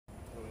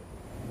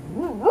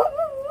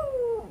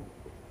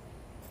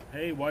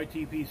Hey,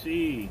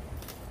 YTPC.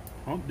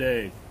 Hump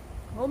Day.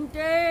 Hump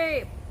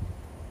Day.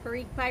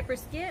 Parikh Piper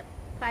Skip.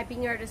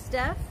 Piping Artist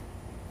Steph.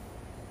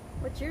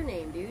 What's your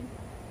name, dude?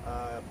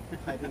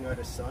 Piping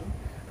Artist Son.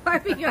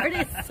 Piping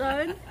Artist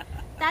Son.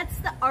 That's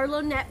the Arlo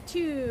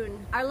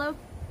Neptune. Arlo,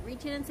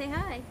 reach in and say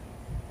hi.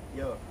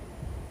 Yo.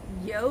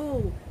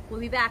 Yo. We'll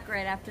be back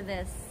right after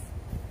this.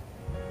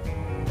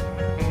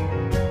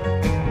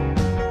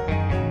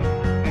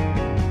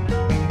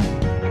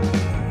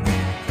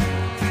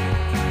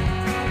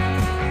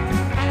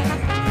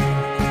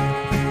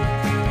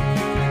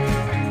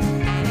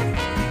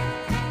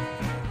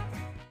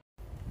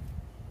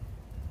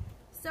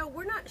 So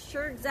we're not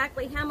sure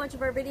exactly how much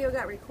of our video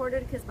got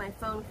recorded because my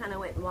phone kind of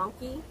went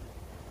wonky.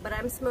 But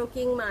I'm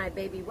smoking my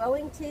Baby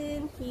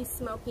Wellington. He's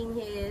smoking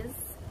his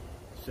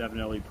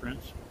 7LE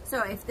Prince.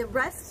 So if the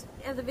rest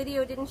of the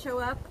video didn't show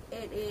up,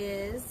 it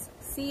is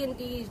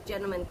C&D's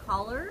Gentleman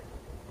Caller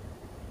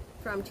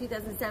from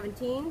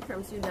 2017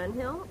 from Sue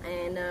Dunhill.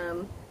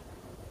 And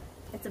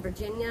it's a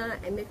Virginia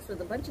and mixed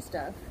with a bunch of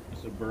stuff.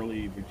 It's a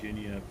Burley,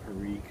 Virginia,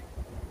 Parikh,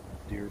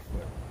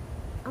 Deerfoot.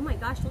 Oh my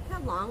gosh, look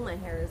how long my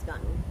hair has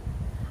gotten.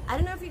 I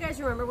don't know if you guys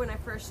remember when I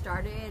first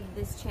started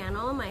this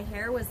channel, my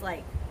hair was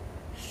like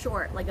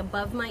short, like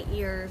above my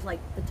ears, like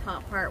the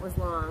top part was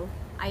long.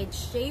 I had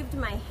shaved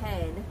my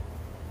head.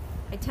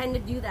 I tend to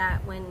do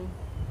that when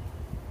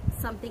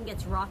something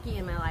gets rocky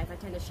in my life. I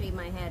tend to shave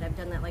my head. I've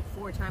done that like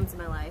 4 times in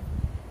my life.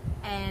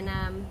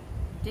 And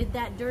did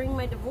that during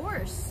my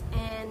divorce.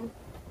 And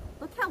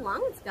look how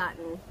long it's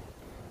gotten.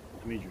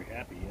 That means you're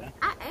happy, yeah?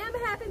 I am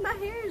happy my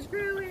hair is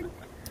growing.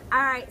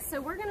 Alright,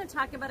 so we're going to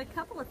talk about a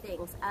couple of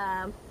things.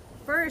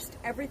 First,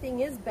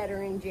 everything is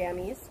better in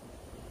jammies.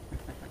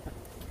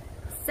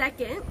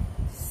 Second,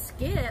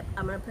 Skip,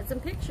 I'm going to put some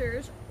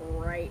pictures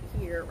right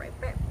here, right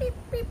beep,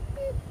 beep,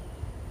 beep,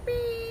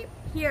 beep,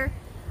 here.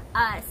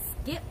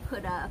 Skip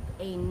put up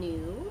a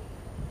new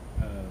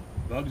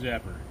Bug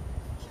Zapper.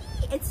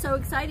 It's so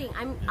exciting.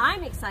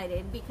 I'm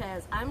excited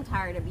because I'm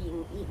tired of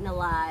being eaten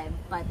alive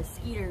by the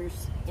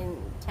skeeters in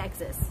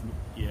Texas.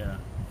 Yeah,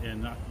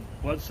 and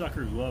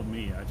bloodsuckers love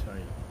me, I tell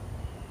you.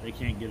 They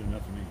can't get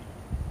enough of me.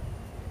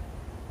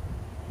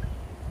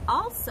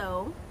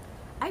 Also,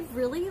 I've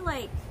really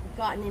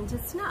gotten into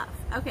snuff.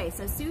 Okay,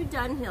 so Sue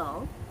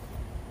Dunhill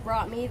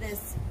brought me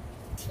this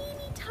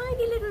teeny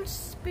tiny little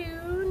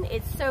spoon.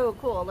 It's so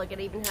cool. Look, it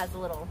even has a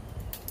little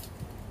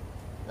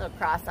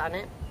cross on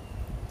it.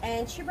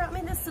 And she brought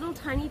me this little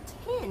tiny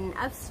tin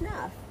of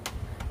snuff.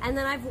 And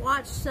then I've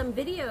watched some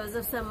videos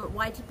of some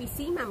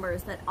YTPC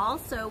members that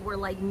also were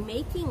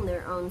making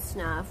their own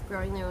snuff,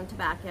 growing their own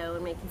tobacco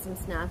and making some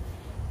snuff.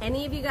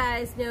 Any of you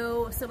guys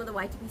know some of the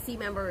YTPC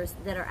members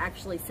that are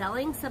actually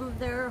selling some of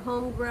their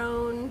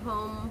homegrown,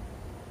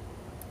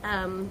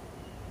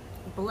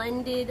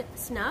 blended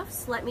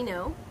snuffs? Let me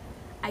know.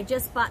 I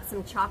just bought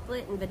some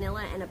chocolate and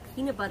vanilla and a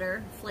peanut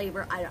butter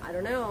flavor. I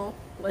don't know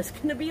what it's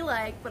gonna be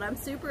like, but I'm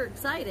super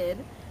excited.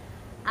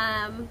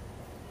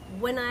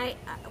 When I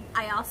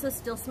also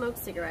still smoke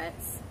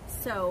cigarettes,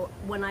 so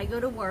when I go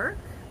to work,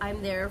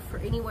 I'm there for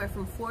anywhere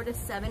from 4 to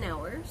 7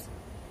 hours.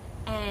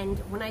 And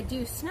when I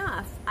do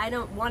snuff, I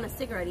don't want a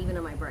cigarette even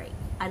on my break.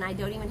 And I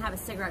don't even have a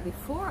cigarette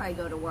before I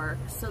go to work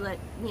so that,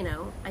 you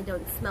know, I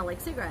don't smell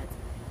like cigarettes.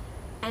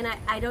 And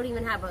I don't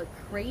even have a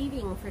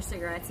craving for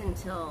cigarettes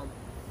until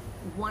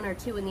 1 or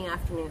 2 in the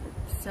afternoon.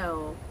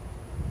 So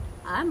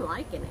I'm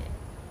liking it.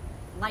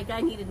 Like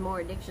I needed more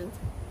addictions.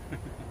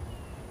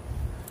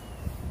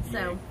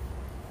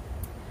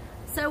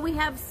 So we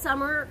have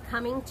summer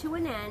coming to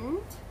an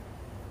end.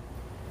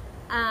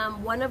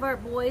 One of our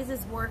boys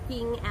is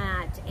working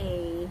at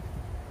a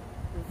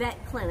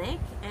vet clinic,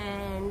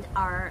 and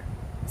our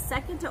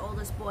second to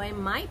oldest boy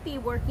might be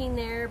working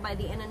there by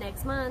the end of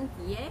next month.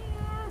 Yeah,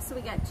 so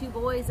we got 2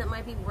 boys that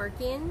might be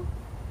working.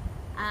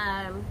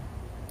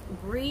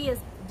 Bree has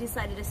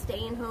decided to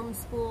stay in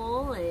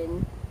homeschool,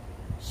 and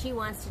she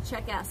wants to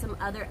check out some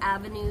other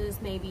avenues,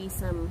 maybe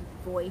some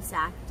voice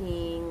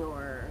acting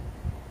or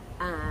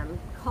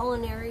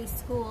culinary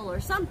school or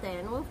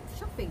something. Well,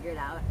 she'll figure it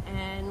out,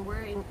 and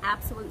we're in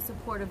absolute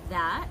support of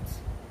that.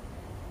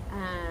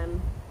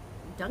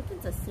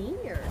 Duncan's a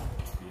senior.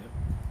 Yep.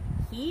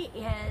 He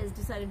has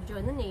decided to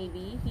join the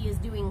Navy. He is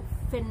doing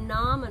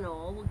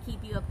phenomenal. We'll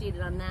keep you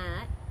updated on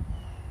that.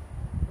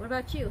 What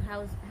about you?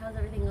 How's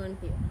everything going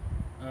with you?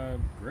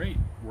 Great.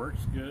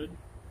 Work's good.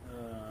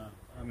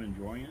 I'm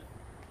enjoying it.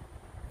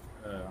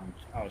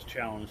 I was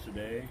challenged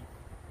today.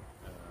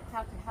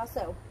 How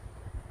so?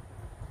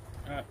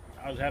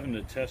 I was having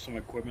to test some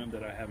equipment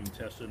that I haven't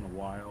tested in a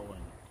while,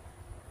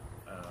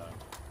 and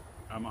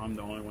I'm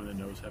the only one that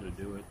knows how to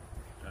do it.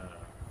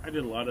 I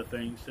did a lot of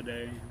things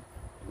today.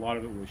 A lot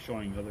of it was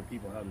showing other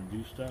people how to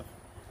do stuff,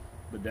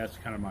 but that's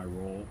kind of my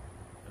role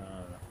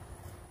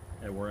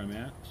at where I'm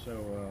at,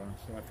 so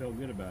I feel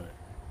good about it.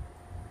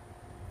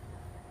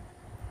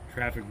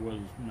 Traffic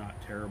was not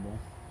terrible.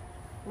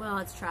 Well,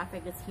 it's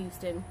traffic. It's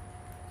Houston.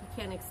 You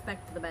can't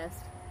expect the best.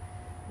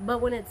 But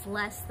when it's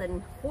less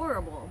than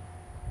horrible,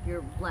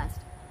 you're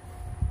blessed.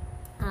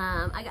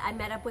 I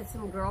met up with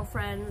some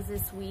girlfriends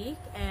this week,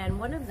 and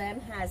one of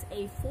them has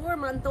a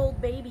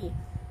 4-month-old baby.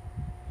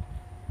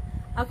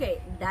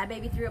 Okay, that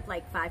baby threw up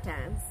like 5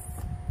 times,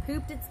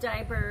 pooped its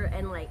diaper,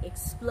 and like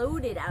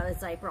exploded out of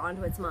its diaper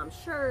onto its mom's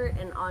shirt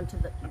and onto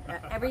the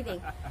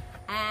everything.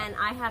 And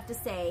I have to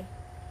say,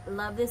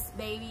 love this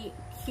baby,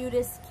 cute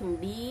as can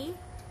be,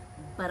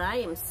 but I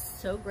am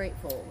so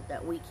grateful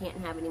that we can't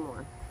have any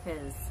more,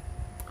 because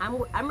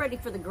I'm ready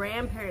for the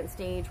grandparent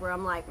stage where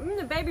I'm like,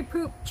 the baby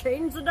poop,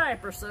 change the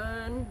diaper,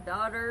 son,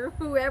 daughter,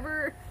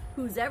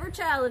 whose ever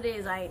child it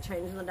is, I ain't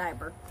changing the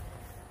diaper.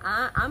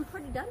 I'm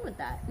pretty done with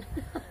that.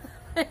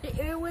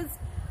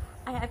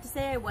 I have to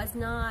say,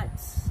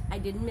 I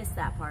didn't miss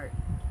that part.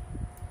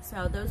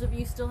 So those of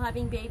you still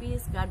having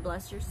babies, God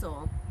bless your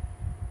soul.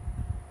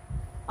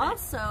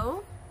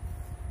 Also,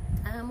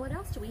 what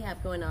else do we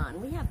have going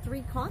on? We have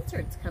 3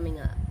 concerts coming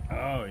up.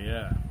 Oh,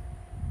 yeah.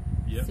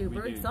 Yep,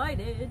 Super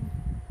excited.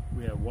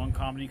 We have 1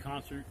 comedy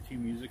concert, 2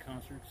 music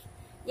concerts.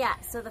 Yeah,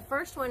 so the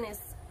first one is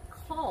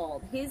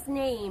called, his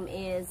name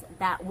is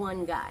That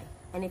One Guy.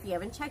 And if you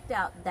haven't checked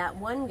out That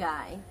One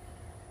Guy,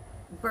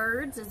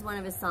 Birds is one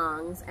of his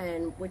songs,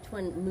 and which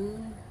one?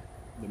 Moon?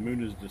 The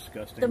Moon is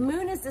Disgusting. The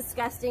Moon is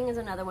Disgusting is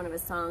another one of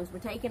his songs. We're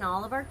taking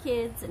all of our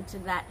kids into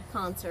that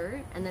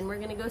concert, and then we're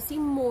going to go see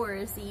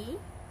Morrissey.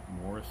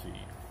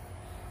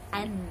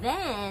 And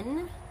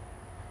then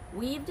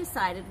we've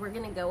decided we're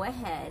going to go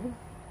ahead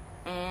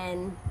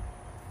and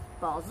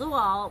balls to the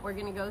wall, we're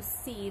going to go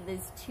see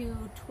these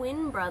 2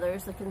 twin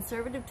brothers, the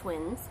Conservative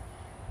Twins,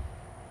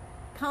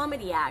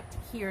 comedy act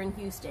here in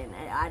Houston.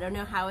 I don't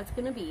know how it's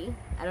going to be.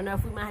 I don't know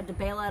if we might have to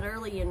bail out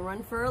early and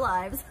run for our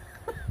lives,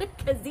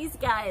 because these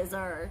guys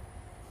are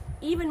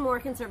even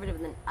more conservative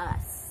than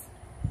us,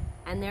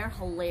 and they're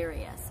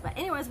hilarious. But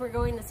anyways, we're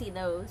going to see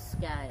those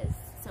guys.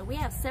 So we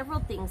have several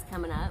things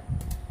coming up.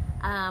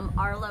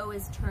 Arlo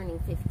is turning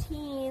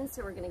 15,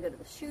 so we're going to go to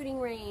the shooting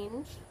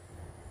range.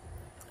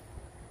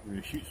 We're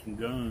going to shoot some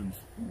guns.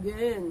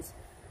 Guns.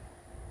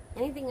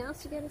 Anything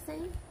else you got to say?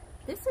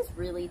 This is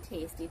really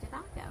tasty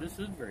tobacco. This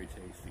is very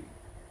tasty.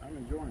 I'm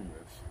enjoying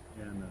this,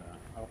 and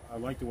I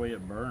like the way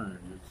it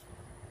burns.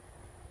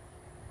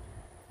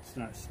 It's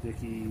not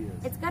sticky.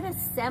 It's got a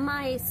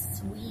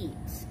semi-sweet,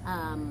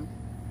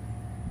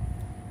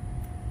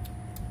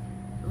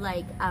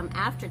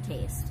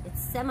 aftertaste.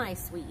 It's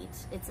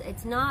semi-sweet.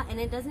 It's not, and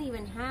it doesn't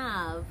even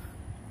have.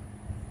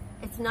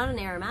 It's not an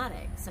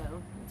aromatic, so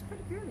it's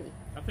pretty groovy.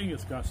 I think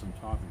it's got some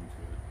topping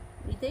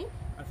to it. You think?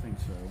 I think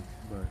so,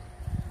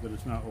 but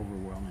it's not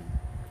overwhelming,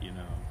 you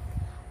know.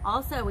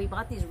 Also, we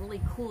bought these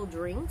really cool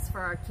drinks for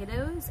our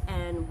kiddos,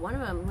 and one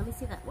of them, let me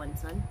see that one,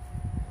 son.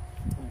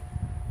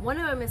 One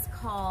of them is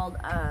called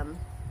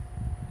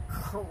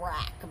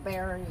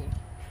Crackberry.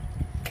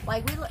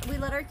 Like, we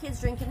let our kids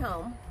drink at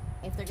home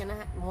if they're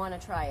gonna want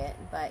to try it,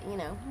 but you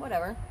know,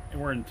 whatever. And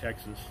we're in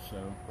Texas, so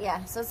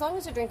yeah. So as long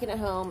as they're drinking at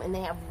home and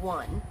they have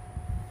one.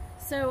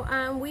 So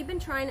we've been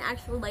trying to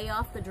actually lay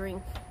off the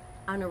drink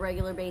on a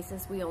regular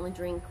basis. We only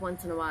drink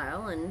once in a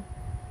while, and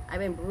I've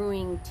been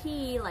brewing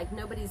tea like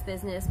nobody's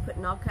business,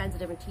 putting all kinds of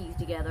different teas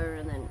together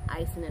and then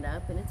icing it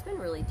up, and it's been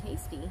really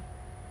tasty.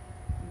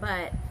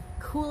 But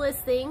coolest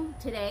thing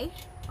today,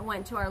 I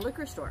went to our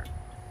liquor store,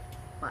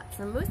 bought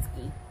some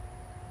whiskey.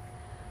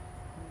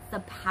 The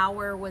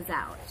power was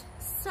out.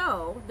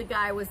 So the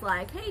guy was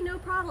like, hey, no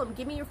problem,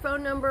 give me your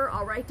phone number,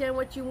 I'll write down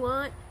what you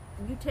want,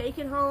 you take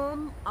it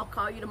home, I'll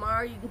call you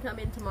tomorrow, you can come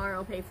in tomorrow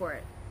and pay for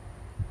it.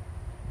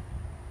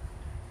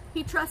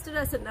 He trusted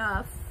us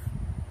enough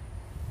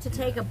to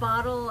take a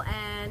bottle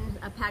and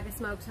a pack of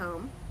smokes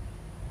home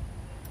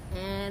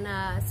and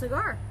a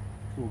cigar.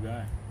 Cool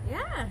guy.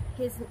 Yeah,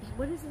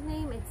 what is his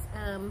name? It's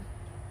I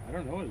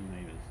don't know what his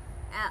name is.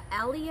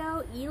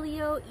 Elio,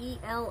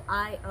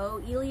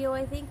 E-L-I-O, Elio,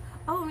 I think.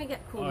 Oh, and we got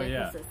cool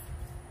necklaces.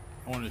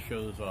 Yeah. I want to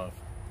show this off.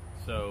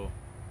 So,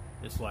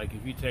 it's like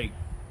if you take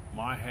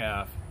my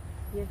half.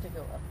 You have to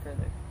go up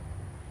further.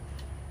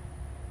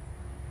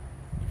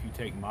 If you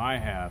take my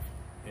half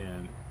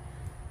and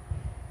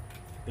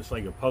it's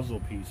like a puzzle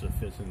piece that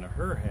fits into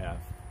her half,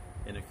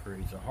 and it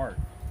creates a heart.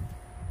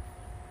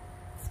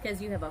 It's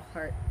because you have a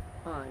heart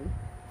on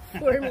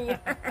for me.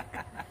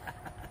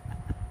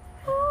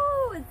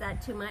 Oh, is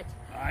that too much?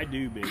 I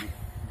do, baby.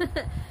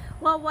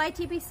 Well,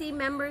 YTPC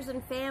members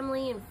and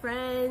family and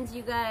friends,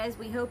 you guys,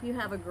 we hope you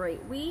have a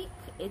great week.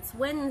 It's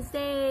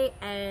Wednesday,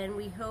 and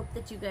we hope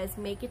that you guys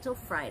make it till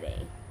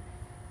Friday.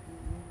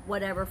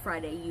 Whatever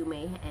Friday you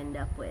may end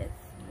up with.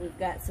 We've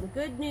got some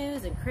good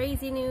news and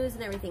crazy news,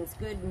 and everything's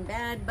good and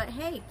bad. But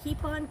hey,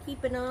 keep on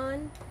keeping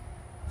on.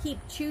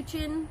 Keep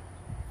chooching.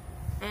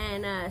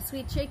 And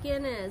sweet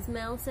chicken, as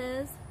Mel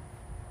says.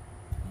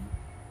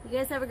 You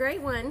guys have a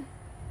great one.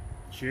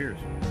 Cheers.